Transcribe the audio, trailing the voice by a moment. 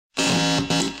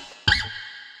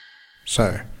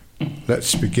So,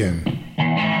 let's begin.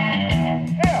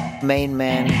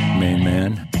 MainMan.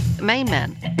 MainMan.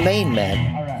 MainMan.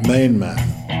 MainMan. MainMan.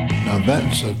 Now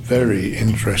that's a very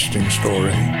interesting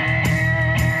story.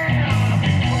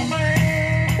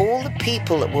 All the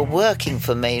people that were working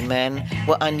for MainMan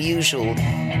were unusual.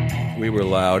 We were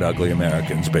loud, ugly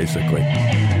Americans, basically.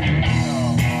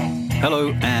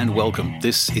 Hello and welcome.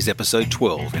 This is episode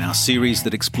 12 in our series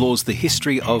that explores the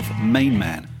history of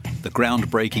MainMan, the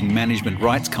groundbreaking management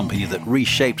rights company that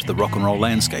reshaped the rock and roll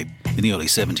landscape in the early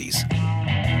 70s.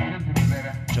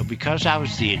 So because I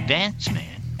was the advance man,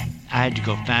 I had to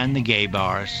go find the gay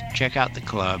bars, check out the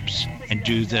clubs, and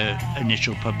do the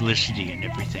initial publicity and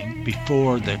everything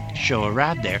before the show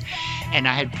arrived there. And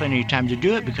I had plenty of time to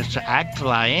do it because I'd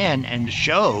fly in and the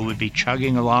show would be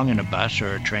chugging along in a bus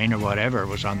or a train or whatever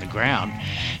was on the ground.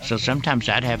 So sometimes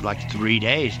I'd have like 3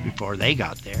 days before they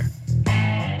got there.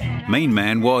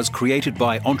 MainMan was created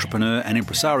by entrepreneur and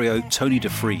impresario Tony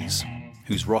DeFries,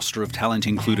 whose roster of talent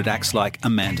included acts like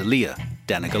Amanda Lear,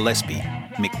 Dana Gillespie,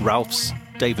 Mick Ralphs,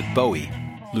 David Bowie,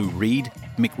 Lou Reed,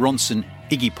 Mick Ronson,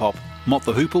 Iggy Pop, Mott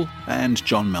the Hoople, and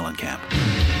John Mellencamp.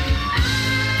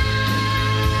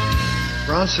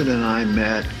 Ronson and I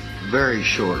met very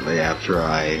shortly after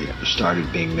I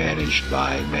started being managed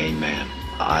by MainMan.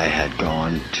 I had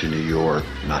gone to New York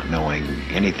not knowing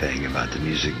anything about the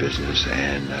music business,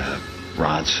 and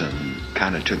Ronson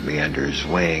kind of took me under his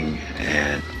wing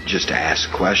and just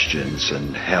asked questions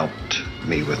and helped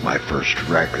me with my first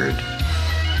record.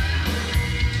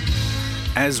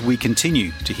 As we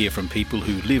continue to hear from people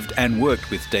who lived and worked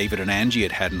with David and Angie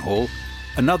at Haddon Hall,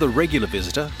 another regular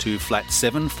visitor to Flat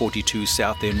 742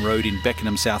 South End Road in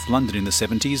Beckenham, South London in the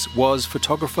 70s was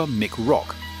photographer Mick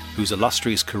Rock, whose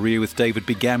illustrious career with David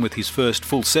began with his first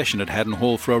full session at Haddon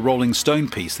Hall for a Rolling Stone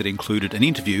piece that included an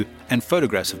interview and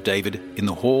photographs of David in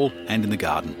the hall and in the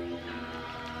garden.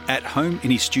 At home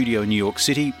in his studio in New York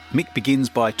City, Mick begins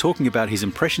by talking about his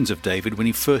impressions of David when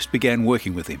he first began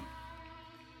working with him.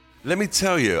 Let me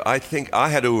tell you, I think I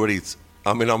had already...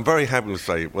 I'm very happy to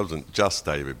say it wasn't just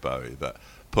David Bowie that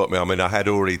put me... I had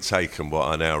already taken what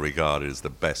I now regard as the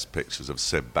best pictures of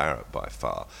Syd Barrett by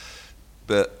far.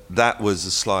 But that was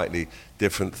a slightly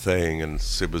different thing, and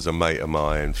Syd was a mate of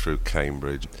mine through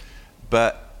Cambridge.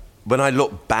 But when I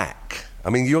look back,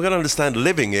 you're going to understand,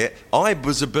 living it, I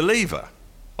was a believer.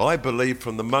 I believed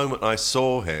from the moment I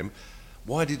saw him.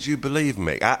 Why did you believe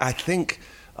me? I think...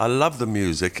 I love the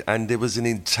music, and there was an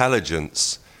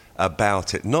intelligence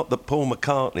about it. Not that Paul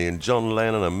McCartney and John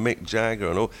Lennon and Mick Jagger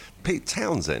and all, Pete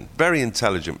Townsend, very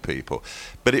intelligent people.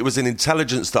 But it was an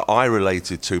intelligence that I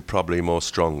related to probably more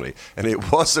strongly. And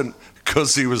it wasn't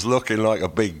because he was looking like a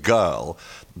big girl.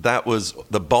 That was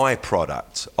the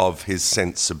byproduct of his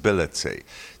sensibility.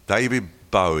 David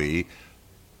Bowie,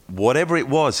 whatever it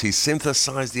was, he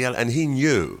synthesized and he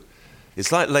knew. It's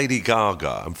like Lady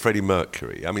Gaga and Freddie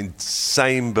Mercury.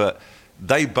 Same, but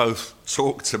they both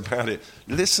talked about it.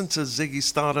 Listen to Ziggy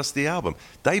Stardust, the album.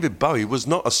 David Bowie was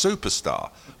not a superstar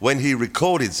when he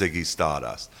recorded Ziggy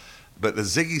Stardust. But the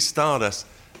Ziggy Stardust,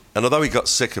 and although he got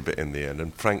sick of it in the end,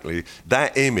 and frankly,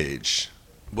 that image,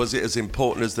 was it as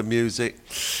important as the music?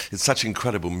 It's such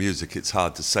incredible music, it's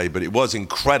hard to say, but it was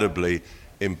incredibly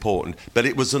important. But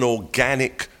it was an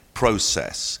organic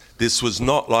process. This was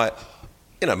not like...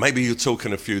 maybe you're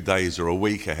talking a few days or a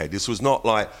week ahead. This was not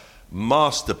like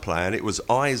master plan. It was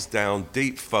eyes down,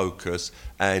 deep focus,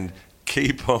 and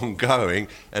keep on going.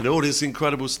 And all this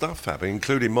incredible stuff happened,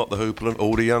 including Mott the Hoople and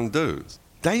all the young dudes.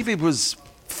 David was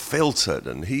filtered,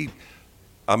 and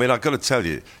I've got to tell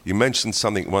you, you mentioned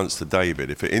something once to David.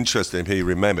 If it interested him, he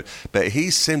remembered. But he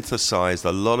synthesized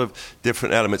a lot of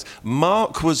different elements.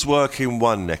 Mark was working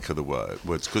one neck of the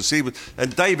woods, because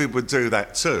and David would do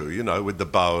that too, with the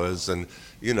boas and,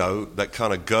 that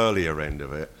kind of girlier end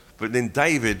of it. But then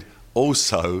David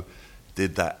also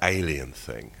did that alien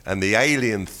thing. And the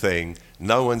alien thing,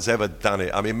 no one's ever done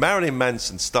it. Marilyn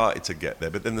Manson started to get there,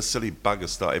 but then the silly bugger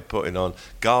started putting on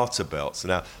garter belts.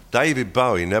 Now, David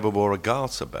Bowie never wore a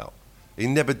garter belt. He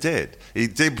never did. He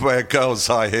did wear girls'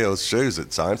 high heels shoes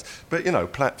at times, but,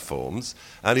 platforms,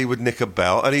 and he would nick a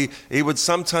belt, and he would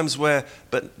sometimes wear,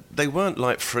 but they weren't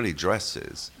like frilly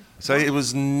dresses. So it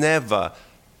was never,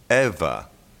 ever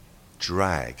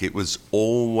drag. It was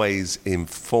always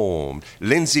informed.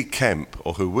 Lindsay Kemp,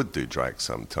 or who would do drag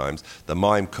sometimes, the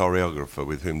mime choreographer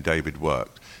with whom David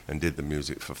worked and did the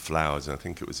music for Flowers, and I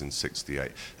think it was in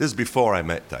 68. This is before I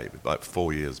met David, like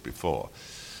 4 years before.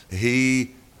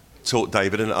 He taught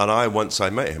David, and once I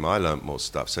met him, I learnt more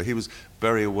stuff. So he was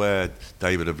very aware,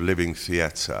 David, of living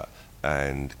theatre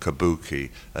and kabuki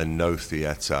and no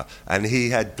theatre. And he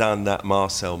had done that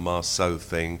Marcel Marceau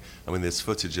thing. I mean, there's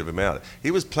footage of him out. He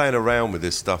was playing around with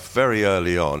this stuff very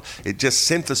early on. It just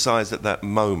synthesized at that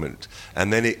moment,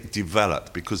 and then it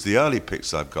developed, because the early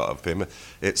pictures I've got of him,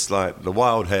 it's like the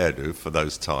wild hairdo for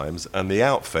those times and the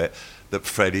outfit that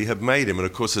Freddie had made him. And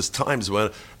of course, there's times when,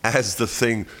 as the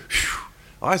thing,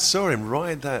 I saw him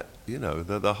ride that, you know,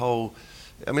 the whole...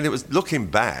 I mean, it was, looking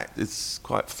back, it's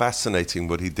quite fascinating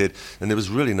what he did, and there was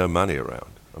really no money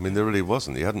around. I mean, there really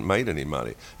wasn't. He hadn't made any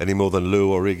money, any more than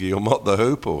Lou or Iggy or Mott the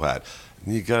Hoople had.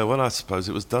 And you go, well, I suppose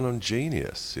it was done on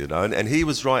genius, you know, and he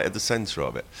was right at the centre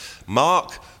of it.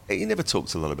 Mark, he never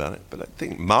talks a lot about it, but I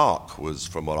think Mark was,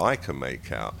 from what I can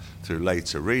make out through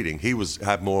later reading,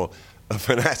 had more of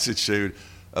an attitude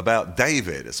about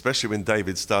David, especially when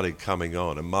David started coming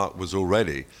on, and Mark was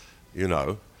already, you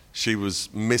know, she was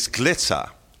Miss Glitter.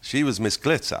 She was Miss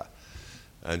Glitter,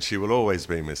 and she will always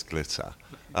be Miss Glitter.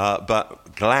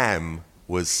 But glam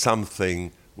was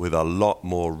something with a lot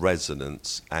more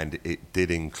resonance, and it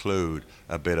did include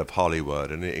a bit of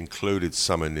Hollywood, and it included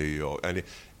some of New York, and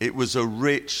it was a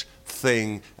rich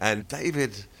thing. And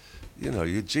David, you know,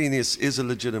 your genius is a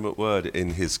legitimate word in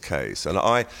his case. And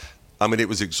I mean, it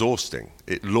was exhausting.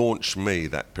 It launched me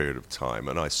that period of time,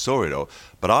 and I saw it all.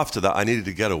 But after that, I needed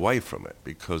to get away from it,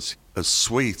 because as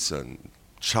sweet and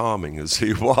charming as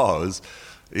he was,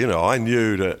 you know, I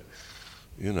knew that,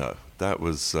 you know, that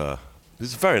was, he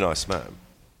was a very nice man.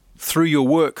 Through your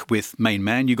work with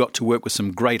MainMan, you got to work with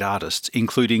some great artists,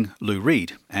 including Lou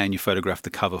Reed, and you photographed the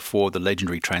cover for the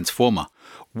legendary Transformer.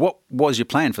 What was your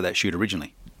plan for that shoot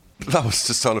originally? I was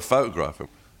just trying to photograph him.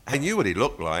 I knew what he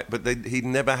looked like, but he'd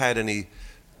never had any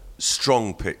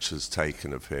strong pictures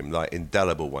taken of him, like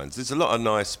indelible ones. There's a lot of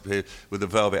nice with the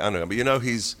velvet underground, but you know,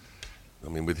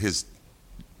 with his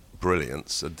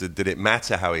brilliance, did it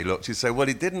matter how he looked? You say, well,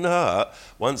 it didn't hurt.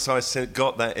 Once I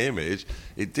got that image,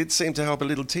 it did seem to help a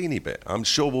little teeny bit. I'm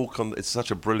sure it's such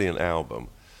a brilliant album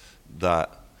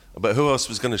but who else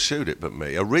was going to shoot it but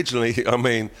me? Originally, I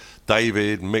mean,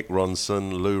 David, Mick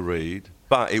Ronson, Lou Reed.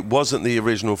 But it wasn't the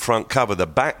original front cover. The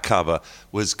back cover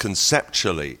was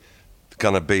conceptually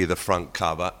going to be the front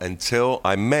cover until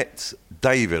I met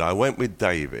David. I went with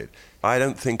David. I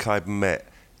don't think I'd met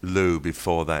Lou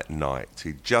before that night.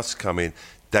 He'd just come in.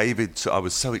 David, I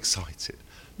was so excited.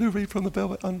 Lou Reed from the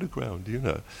Velvet Underground, you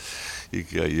know.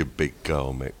 You big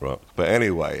girl, Mick Rock. But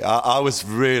anyway, I was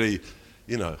really,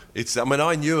 you know,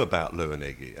 I knew about Lou and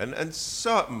Iggy. And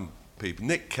certain people,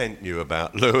 Nick Kent knew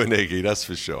about Lou and Iggy, that's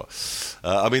for sure.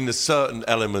 There's certain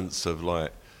elements of,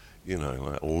 like, you know,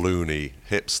 like loony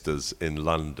hipsters in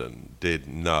London did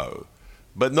know.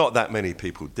 But not that many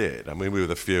people did. I mean, we were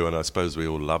the few, and I suppose we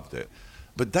all loved it.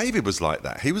 But David was like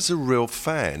that. He was a real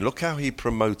fan. Look how he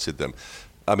promoted them.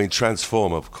 I mean,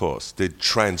 Transform, of course, did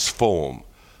transform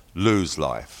Lou's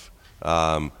life.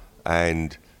 And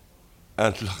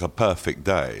like A Perfect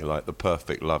Day, like the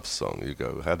perfect love song. You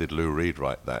go, how did Lou Reed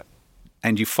write that?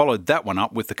 And you followed that one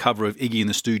up with the cover of Iggy and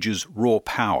the Stooges' Raw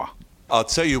Power. I'll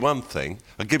tell you one thing.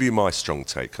 I'll give you my strong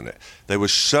take on it. They were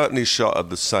certainly shot at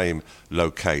the same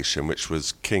location, which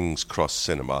was King's Cross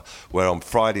Cinema, where on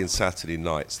Friday and Saturday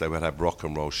nights they would have rock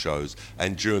and roll shows,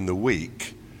 and during the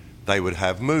week they would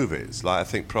have movies, like I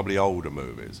think probably older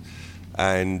movies.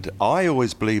 And I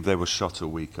always believed they were shot a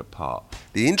week apart.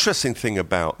 The interesting thing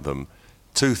about them,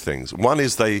 two things. One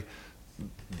is they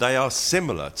are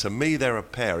similar. To me, they're a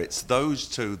pair. It's those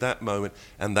two, that moment,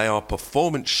 and they are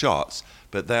performance shots,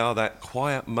 but they are that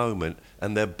quiet moment,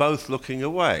 and they're both looking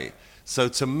away. So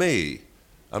to me,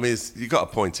 I mean, you've got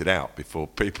to point it out before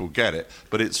people get it,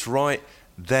 but it's right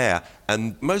there.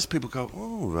 And most people go,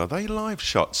 oh, are they live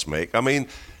shots, Mick? I mean,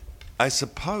 I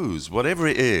suppose, whatever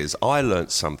it is, I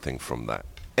learnt something from that.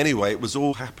 Anyway, it was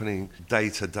all happening day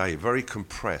to day, very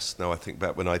compressed. Now I think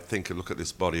back when I look at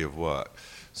this body of work,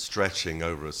 stretching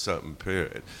over a certain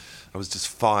period, I was just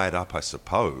fired up, I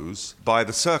suppose, by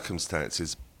the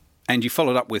circumstances. And you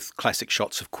followed up with classic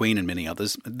shots of Queen and many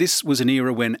others. This was an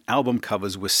era when album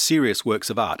covers were serious works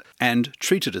of art and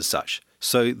treated as such.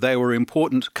 So they were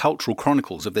important cultural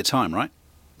chronicles of their time, right?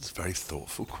 It's a very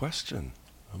thoughtful question.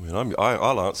 I mean,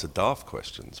 I'll answer daft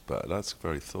questions, but that's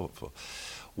very thoughtful.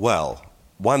 Well,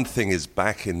 one thing is,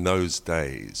 back in those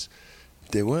days,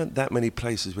 there weren't that many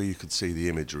places where you could see the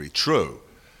imagery. True,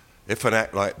 if an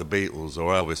act like the Beatles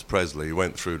or Elvis Presley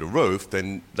went through the roof,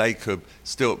 then they could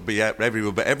still be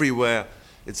everywhere. But everywhere,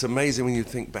 it's amazing when you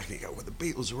think back and you go, well, the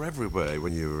Beatles were everywhere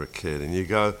when you were a kid. And you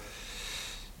go,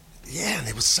 yeah, and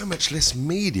there was so much less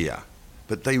media,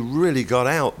 but they really got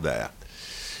out there.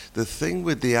 The thing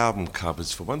with the album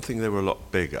covers, for one thing, they were a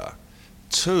lot bigger.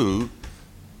 Two,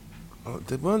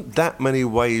 there weren't that many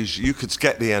ways you could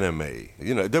get the enemy.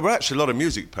 You know, there were actually a lot of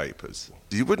music papers.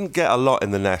 You wouldn't get a lot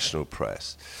in the national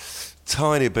press.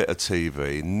 Tiny bit of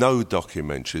TV, no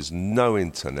documentaries, no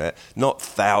internet, not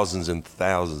thousands and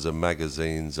thousands of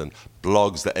magazines and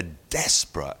blogs that are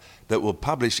desperate that will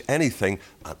publish anything,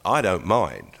 and I don't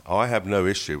mind. I have no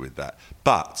issue with that.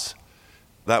 But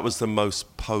that was the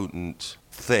most potent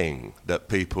thing that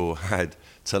people had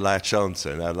to latch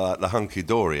onto. Now, like the Hunky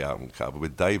Dory album cover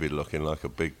with David looking like a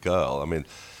big girl. I mean,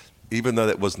 even though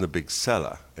that wasn't a big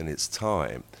seller in its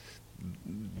time,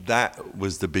 that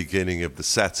was the beginning of the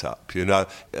setup, you know.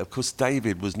 Of course,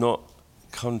 David was not,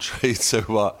 contrary to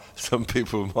what some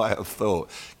people might have thought,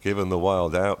 given the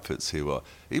wild outfits he wore.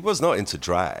 He was not into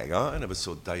drag. I never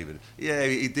saw David. Yeah,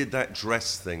 he did that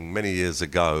dress thing many years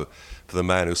ago for The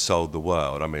Man Who Sold the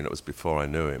World. I mean, it was before I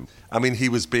knew him. I mean, he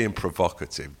was being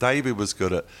provocative. David was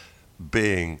good at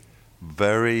being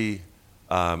very,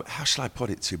 how shall I put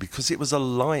it to you? Because it was a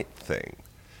light thing.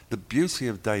 The beauty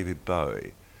of David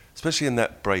Bowie, especially in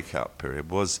that breakout period,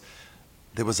 was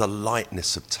there was a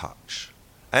lightness of touch.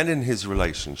 And in his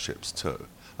relationships too.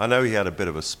 I know he had a bit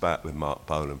of a spat with Mark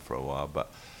Bolan for a while,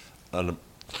 but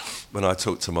when I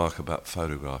talked to Mark about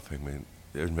photographing,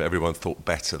 I mean, everyone thought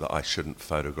better that I shouldn't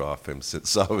photograph him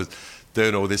since I was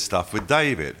doing all this stuff with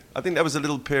David. I think there was a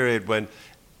little period when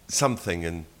something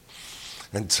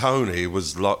and Tony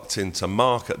was locked into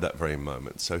Mark at that very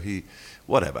moment. So he,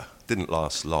 whatever, didn't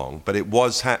last long, but it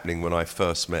was happening when I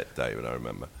first met David, I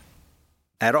remember.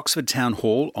 At Oxford Town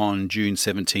Hall on June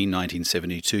 17,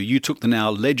 1972, you took the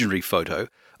now legendary photo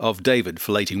of David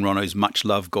filleting Ronno's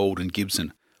much-loved Golden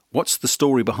Gibson. What's the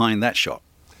story behind that shot?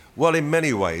 Well, in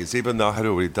many ways, even though I had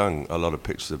already done a lot of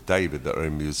pictures of David that are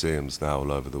in museums now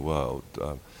all over the world,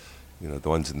 you know, the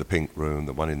ones in the Pink Room,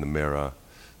 the one in the Mirror,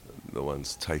 the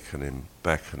ones taken in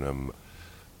Beckenham.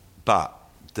 But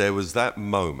there was that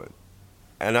moment,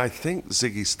 and I think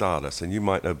Ziggy Stardust, and you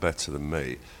might know better than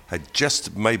me, had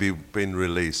just maybe been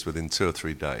released within 2 or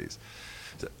 3 days.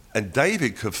 And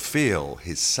David could feel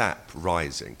his sap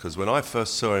rising, because when I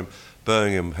first saw him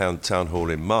Birmingham Town Hall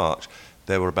in March,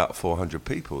 there were about 400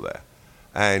 people there.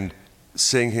 And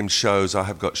seeing him shows, I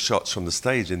have got shots from the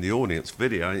stage in the audience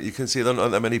video, you can see there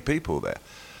aren't that many people there.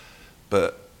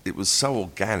 But it was so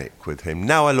organic with him.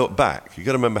 Now I look back, you've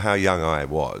got to remember how young I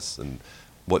was, and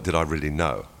what did I really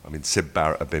know? I mean, Sid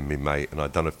Barrett had been my mate, and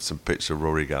I'd done some pictures of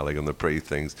Rory Gallagher and the pretty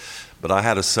things, but I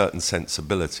had a certain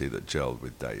sensibility that gelled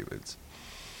with David's.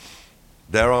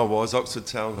 There I was, Oxford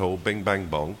Town Hall, bing, bang,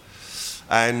 bong,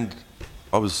 and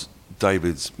I was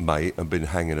David's mate and been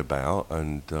hanging about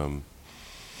and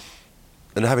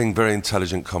having very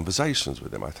intelligent conversations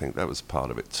with him. I think that was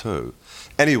part of it too.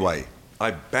 Anyway,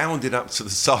 I bounded up to the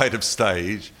side of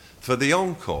stage for the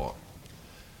encore.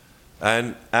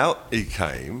 And out he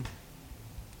came,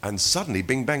 and suddenly,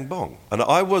 bing, bang, bong. And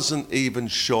I wasn't even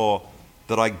sure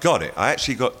that I got it. I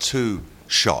actually got two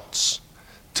shots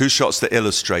that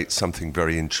illustrate something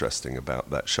very interesting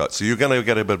about that shot. So you're going to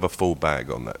get a bit of a full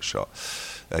bag on that shot,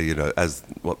 you know, as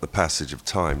what the passage of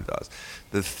time does.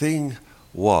 The thing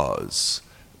was,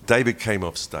 David came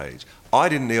off stage. I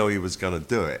didn't know he was going to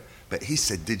do it, but he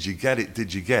said, "Did you get it?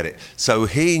 Did you get it?" So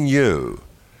he knew.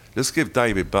 Let's give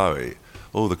David Bowie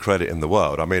all the credit in the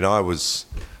world. I mean, I was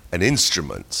an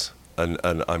instrument, and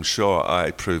I'm sure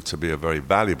I proved to be a very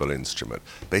valuable instrument,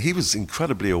 but he was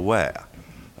incredibly aware.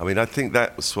 I mean, I think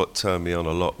that was what turned me on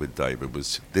a lot with David,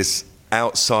 was this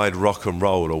outside rock and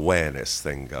roll awareness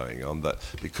thing going on, that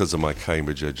because of my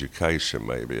Cambridge education,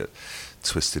 maybe it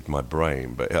twisted my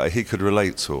brain, but he could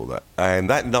relate to all that. And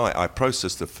that night I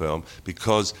processed the film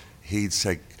because he'd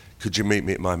said, "Could you meet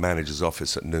me at my manager's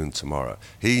office at noon tomorrow?"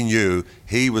 He knew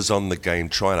he was on the game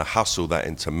trying to hustle that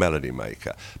into Melody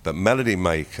Maker. But Melody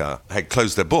Maker had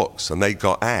closed their books and they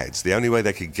got ads. The only way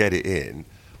they could get it in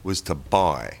was to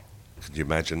buy. Could you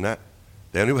imagine that?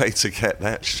 The only way to get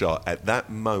that shot at that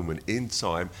moment in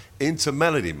time into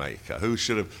Melody Maker, who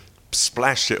should have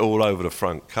splashed it all over the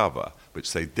front cover,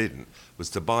 which they didn't, was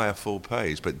to buy a full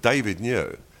page. But David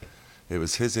knew. It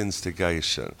was his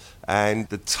instigation. And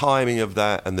the timing of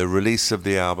that and the release of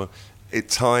the album, it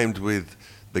timed with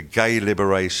the gay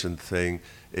liberation thing.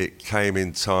 It came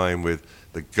in time with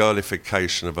the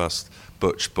girlification of us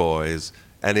butch boys.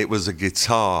 And it was a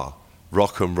guitar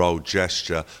rock and roll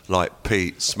gesture, like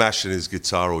Pete smashing his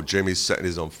guitar or Jimmy setting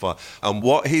his on fire. And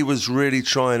what he was really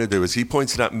trying to do, as he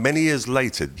pointed out many years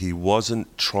later, he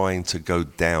wasn't trying to go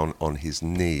down on his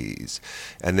knees.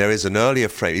 And there is an earlier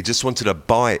phrase, he just wanted a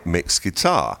bite mixed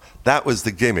guitar. That was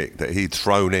the gimmick that he'd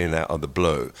thrown in out of the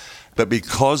blue. But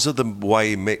because of the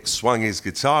way Mick swung his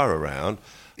guitar around,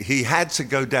 he had to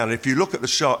go down. If you look at the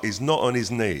shot, he's not on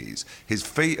his knees. His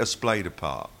feet are splayed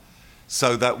apart.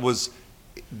 So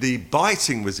the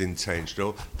biting was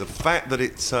intentional. The fact that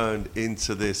it turned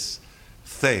into this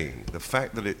thing, the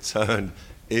fact that it turned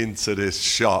into this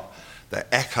shot that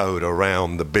echoed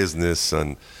around the business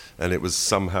and it was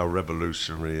somehow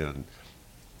revolutionary and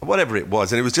whatever it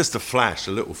was. And it was just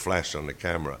a little flash on the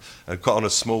camera and got on a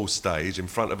small stage in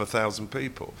front of 1,000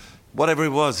 people. Whatever it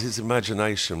was, his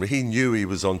imagination, he knew he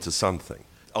was onto something.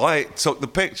 I took the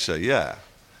picture, yeah.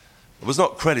 It was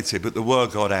not credited, but the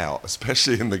word got out,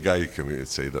 especially in the gay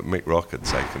community, that Mick Rock had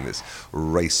taken this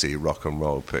racy rock and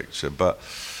roll picture. But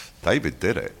David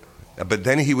did it. But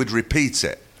then he would repeat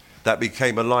it. That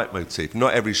became a leitmotif.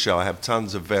 Not every show. I have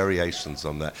tons of variations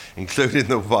on that, including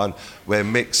the one where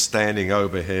Mick's standing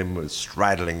over him, was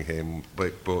straddling him,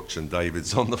 Butch, and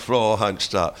David's on the floor,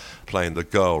 hunched up, playing the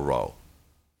girl role.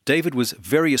 David was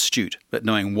very astute at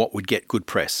knowing what would get good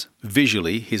press.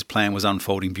 Visually, his plan was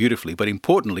unfolding beautifully, but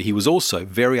importantly, he was also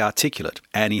very articulate,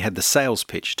 and he had the sales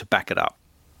pitch to back it up.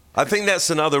 I think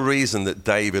that's another reason that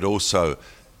David also,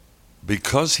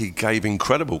 because he gave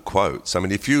incredible quotes. I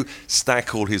mean, if you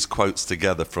stack all his quotes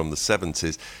together from the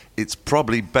 70s, it's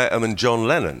probably better than John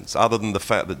Lennon's, other than the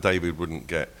fact that David wouldn't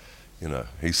get,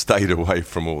 he stayed away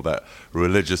from all that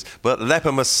religious. But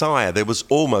Leper Messiah, there was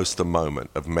almost a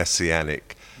moment of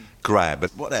messianic grab, but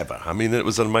whatever. I mean, it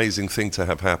was an amazing thing to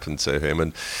have happened to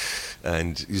him.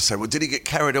 And you say, well, did he get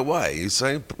carried away? You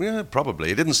say, yeah,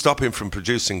 probably. It didn't stop him from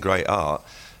producing great art.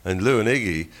 And Lou and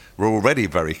Iggy were already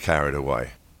very carried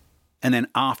away. And then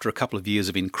after a couple of years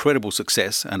of incredible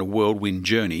success and a whirlwind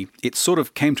journey, it sort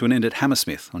of came to an end at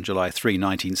Hammersmith on July 3,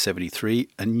 1973,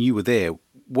 and you were there.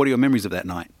 What are your memories of that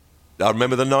night? I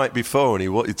remember the night before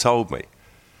and what he told me.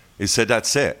 He said,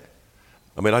 that's it.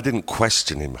 I mean, I didn't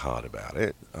question him hard about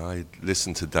it. I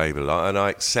listened to David a lot and I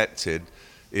accepted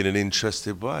in an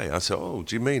interested way. I said, oh,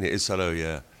 do you mean it? He said, oh,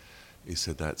 yeah. He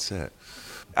said, that's it.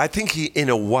 I think he, in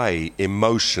a way,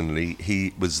 emotionally,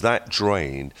 he was that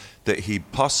drained that he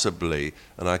possibly,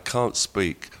 and I can't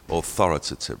speak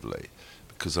authoritatively,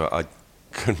 because I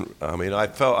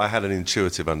felt I had an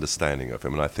intuitive understanding of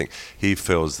him, and I think he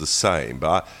feels the same.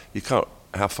 But you can't,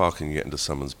 how far can you get into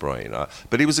someone's brain?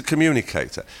 But he was a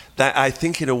communicator. That I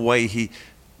think, in a way, he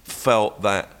felt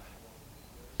that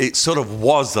it sort of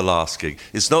was the last gig.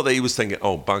 It's not that he was thinking,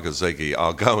 oh, bugger Ziggy,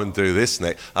 I'll go and do this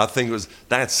next. I think it was,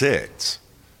 that's it.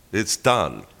 It's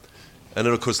done. And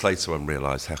then, of course, later on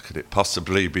realised how could it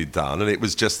possibly be done? And it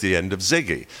was just the end of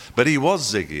Ziggy. But he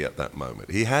was Ziggy at that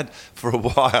moment. He had, for a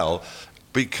while,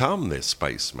 become this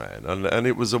spaceman. And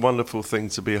it was a wonderful thing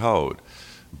to behold.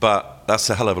 But that's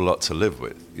a hell of a lot to live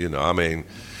with, I mean,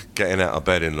 getting out of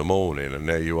bed in the morning and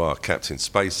there you are, Captain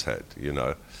Spacehead,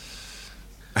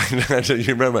 And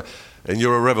you remember, and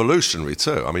you're a revolutionary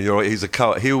too. I mean,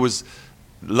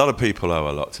 a lot of people owe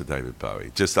a lot to David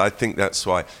Bowie. I think that's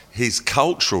why his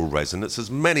cultural resonance, as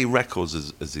many records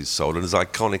as he's sold, and as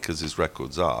iconic as his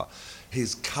records are,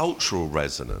 his cultural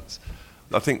resonance.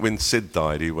 I think when Sid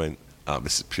died, he went,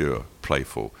 this is pure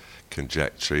playful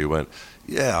conjecture. He went,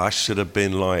 yeah, I should have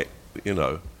been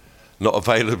not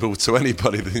available to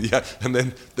anybody. And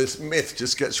then this myth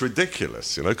just gets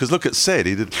ridiculous, because look at Sid,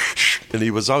 he did, and he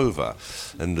was over.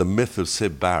 And the myth of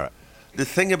Sid Barrett. The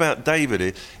thing about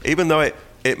David, even though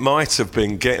it might have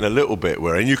been getting a little bit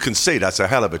weird, and you can see that's a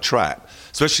hell of a trap,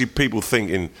 especially people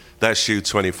thinking that's you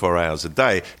 24 hours a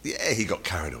day. Yeah, he got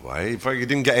carried away. In fact, he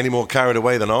didn't get any more carried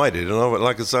away than I did, and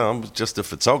like I say, I'm just a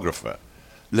photographer.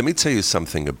 Let me tell you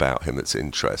something about him that's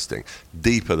interesting,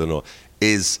 deeper than all,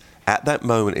 is at that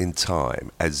moment in time,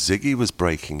 as Ziggy was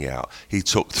breaking out, he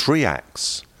took 3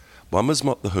 acts. One was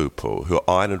Mott the Hoople, who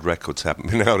Island Records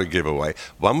hadn't been able to give away.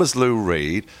 One was Lou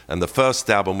Reed, and the first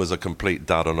album was a complete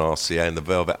dud on RCA, and the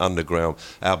Velvet Underground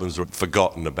albums were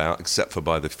forgotten about, except for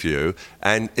by the few,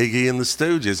 and Iggy and the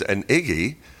Stooges. And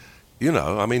Iggy,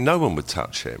 no one would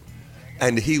touch him.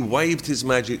 And he waved his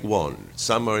magic wand.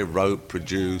 Somewhere he wrote,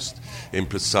 produced,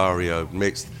 impresario,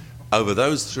 mixed, over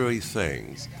those 3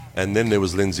 things. And then there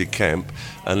was Lindsay Kemp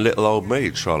and little old me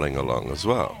trolling along as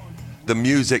well. The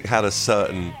music had a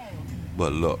certain... Well,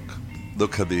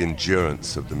 look at the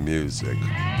endurance of the music.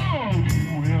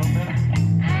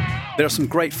 There are some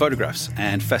great photographs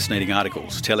and fascinating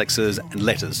articles, telexes and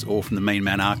letters, all from the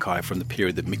MainMan archive from the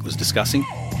period that Mick was discussing.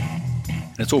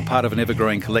 And it's all part of an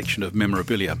ever-growing collection of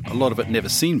memorabilia, a lot of it never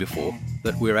seen before,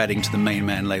 that we're adding to the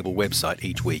MainMan label website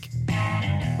each week.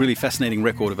 Really fascinating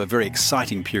record of a very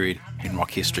exciting period in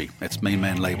rock history. That's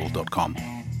mainmanlabel.com.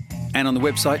 And on the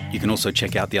website, you can also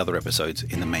check out the other episodes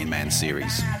in the MainMan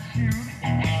series.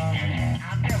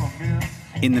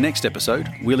 In the next episode,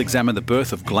 we'll examine the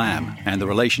birth of glam and the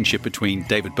relationship between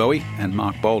David Bowie and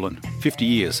Mark Bolan, 50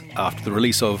 years after the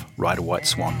release of Ride a White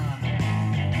Swan.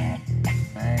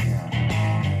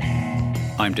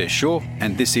 I'm Des Shaw,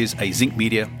 and this is a Zinc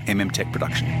Media MM Tech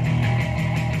production.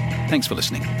 Thanks for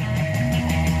listening.